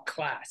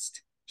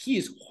outclassed. He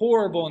is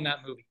horrible in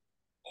that movie.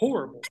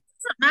 Horrible.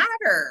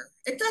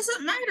 It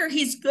doesn't matter.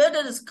 He's good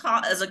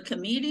as a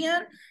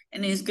comedian,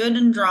 and he's good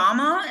in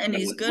drama, and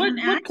he's good in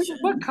action.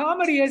 What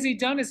comedy has he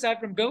done aside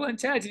from Bill and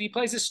Ted's? And he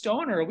plays a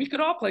stoner. We could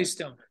all play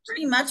stoners.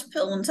 Pretty much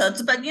Bill and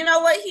Ted's. But you know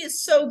what? He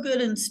is so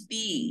good in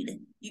Speed.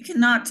 You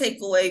cannot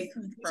take away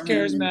from him. He's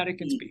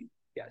charismatic in Speed.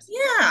 Yes.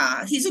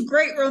 Yeah, he's a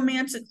great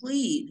romantic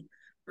lead.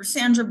 For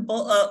Sandy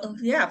Bullock.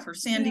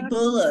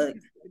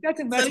 That's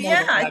so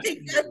yeah, I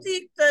think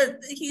that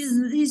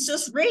he's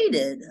just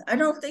rated. I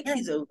don't think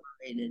he's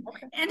overrated.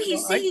 Okay. And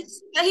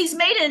he's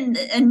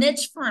made a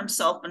niche for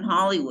himself in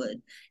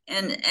Hollywood,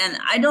 and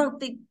I don't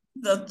think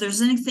that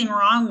there's anything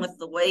wrong with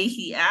the way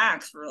he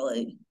acts,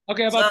 really.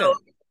 Okay, about that.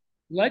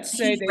 Let's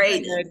say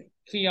they said,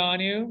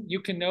 Keanu,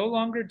 you can no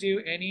longer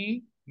do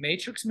any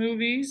Matrix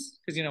movies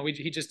because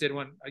he just did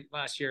one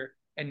last year,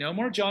 and no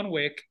more John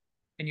Wick,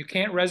 and you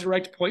can't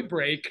resurrect Point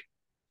Break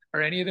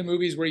or any of the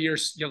movies where you're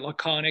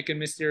laconic and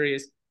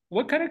mysterious.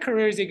 What kind of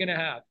career is he going to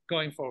have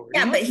going forward?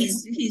 Yeah, but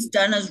he's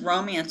done his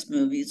romance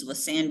movies with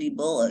Sandy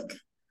Bullock.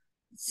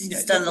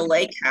 He's done The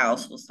Lake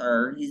House with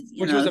her.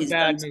 Which was a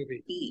bad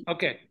movie. Speed.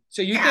 Okay,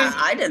 so you think?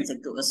 I didn't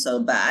think it was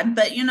so bad,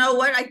 but you know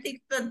what? I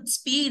think that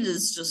Speed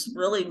is just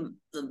really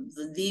the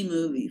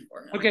movie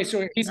for him. Okay,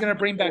 so he's going to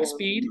bring back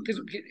Speed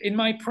because in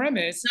my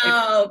premise,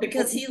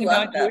 because he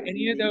loved that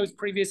any of those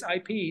previous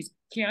IPs.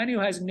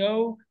 Keanu has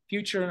no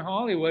future in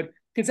Hollywood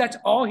because that's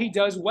all he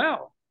does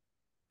well.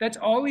 That's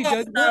all he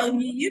does well.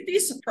 You'd be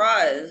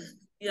surprised.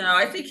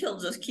 I think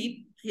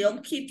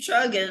he'll keep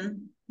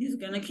chugging. He's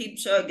going to keep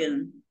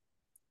chugging.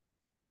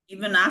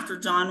 Even after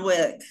John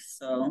Wick,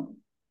 so.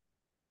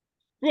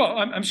 Well,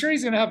 I'm sure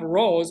he's going to have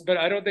roles, but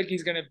I don't think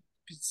he's going to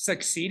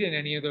succeed in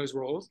any of those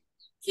roles.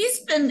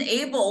 He's been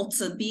able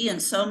to be in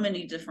so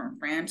many different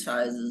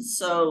franchises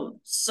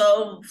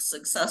so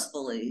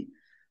successfully.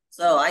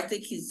 So I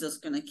think he's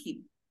just going to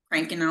keep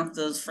cranking out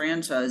those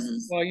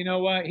franchises. Well, you know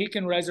what? He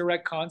can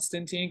resurrect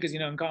Constantine because,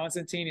 in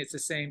Constantine, it's the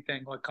same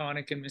thing,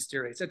 laconic and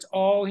mysterious. That's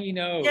all he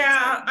knows.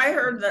 Yeah, I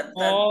heard that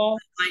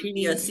might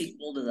be a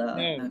sequel to that.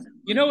 Knows.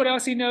 You know what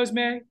else he knows,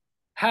 May?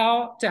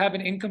 How to have an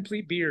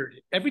incomplete beard.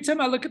 Every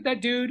time I look at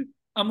that dude,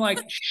 I'm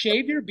like,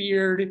 shave your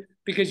beard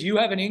because you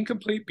have an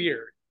incomplete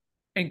beard.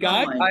 And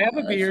guys, I have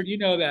a beard, you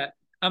know that.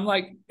 I'm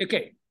like,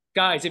 okay,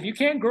 guys, if you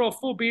can't grow a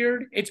full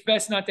beard, it's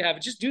best not to have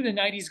it. Just do the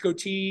 90s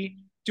goatee,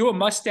 do a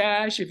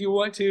mustache if you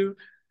want to.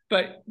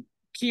 But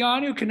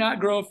Keanu cannot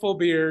grow a full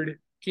beard.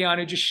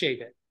 Keanu, just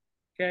shave it.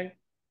 Okay?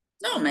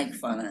 Don't make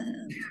fun of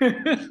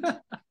him.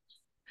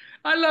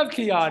 I love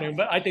Keanu,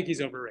 but I think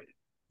he's overrated.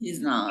 He's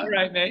not. All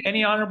right, May.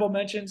 Any honorable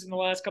mentions in the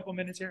last couple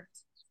minutes here?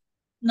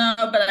 No,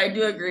 but I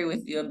do agree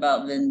with you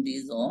about Vin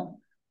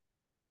Diesel.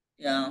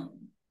 Yeah.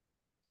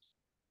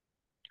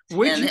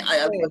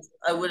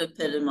 I would have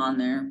put him on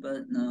there,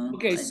 but no.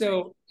 Okay,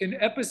 so in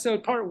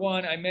episode part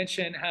 1, I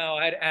mentioned how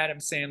I had Adam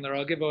Sandler.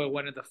 I'll give away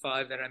one of the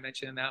 5 that I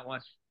mentioned in that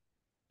one.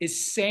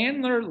 Is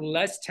Sandler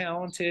less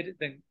talented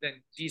than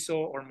Diesel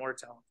or more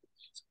talented?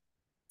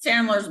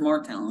 Sandler's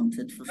more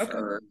talented for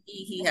sure.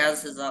 He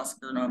has his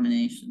Oscar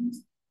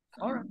nominations.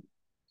 All right.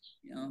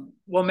 Yeah.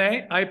 Well,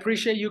 May, I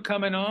appreciate you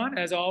coming on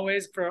as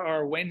always for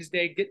our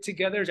Wednesday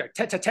get-togethers, our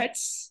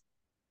tete-a-tetes.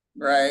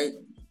 Right.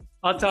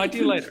 I'll talk to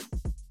you later.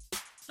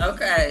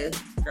 Okay,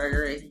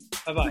 Gregory.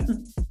 Bye-bye.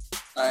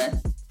 Bye.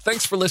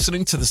 Thanks for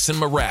listening to the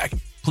Cinema Rag.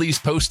 Please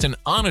post an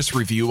honest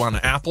review on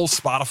Apple,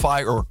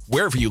 Spotify, or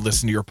wherever you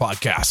listen to your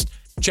podcast.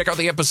 Check out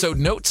the episode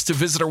notes to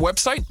visit our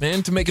website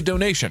and to make a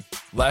donation.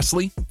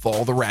 Lastly,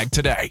 follow the Rag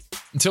today.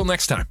 Until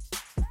next time.